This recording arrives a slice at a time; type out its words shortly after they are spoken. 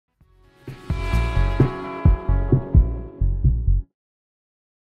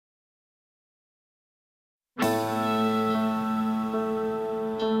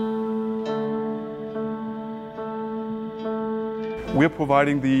we are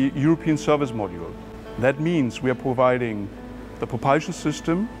providing the European service module. That means we are providing the propulsion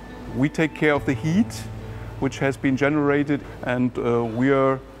system. We take care of the heat which has been generated, and we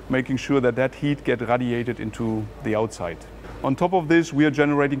are making sure that that heat gets radiated into the outside. On top of this, we are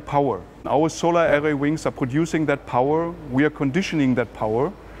generating power. Our solar array wings are producing that power. We are conditioning that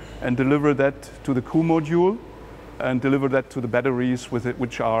power and deliver that to the crew module and deliver that to the batteries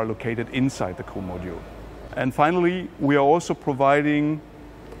which are located inside the crew module. And finally, we are also providing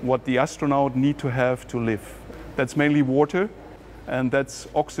what the astronaut need to have to live. That's mainly water, and that's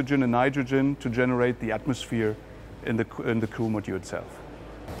oxygen and nitrogen to generate the atmosphere in the crew module itself.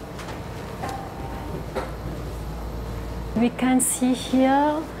 We can see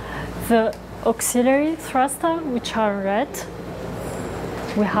here the auxiliary thruster, which are red.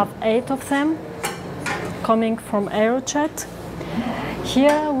 We have 8 of them coming from Aerojet.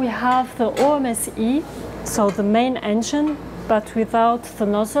 Here we have the OMSE, so the main engine, but without the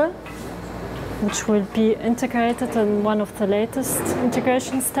nozzle, which will be integrated in one of the latest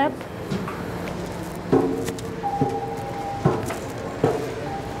integration steps.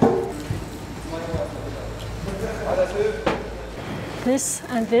 This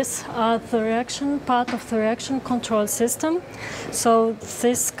and this are the reaction part of the reaction control system. So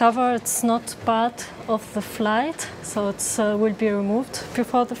this cover, it's not part of the flight, so it will be removed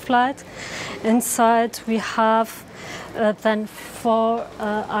before the flight. Inside we have then 4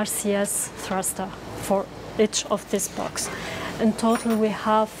 RCS thruster for each of this box. In total we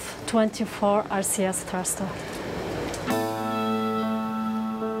have 24 RCS thruster.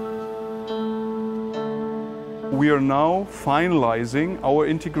 We are now finalizing our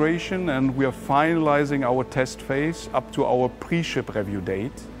integration, and we are finalizing our test phase up to our pre-ship review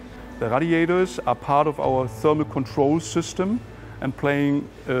date. The radiators are part of our thermal control system and playing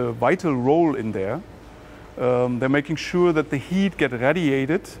a vital role in there. They're making sure that the heat gets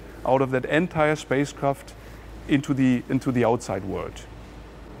radiated out of that entire spacecraft into the outside world.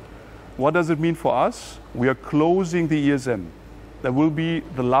 What does it mean for us? We are closing the ESM. That will be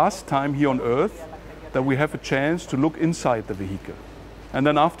the last time here on Earth that we have a chance to look inside the vehicle. And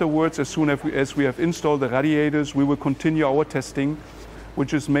then afterwards, as soon as we have installed the radiators, we will continue our testing,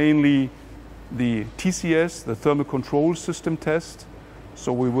 which is mainly the TCS, the thermal control system test.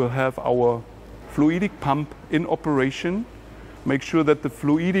 So we will have our fluidic pump in operation, make sure that the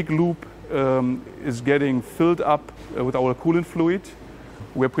fluidic loop is getting filled up with our coolant fluid.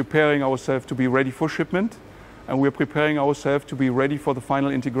 We're preparing ourselves to be ready for shipment, and we're preparing ourselves to be ready for the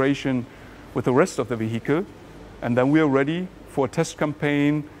final integration with the rest of the vehicle. And then we are ready for a test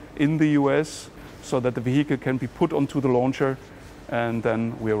campaign in the US so that the vehicle can be put onto the launcher, and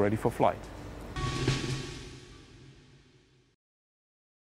then we are ready for flight.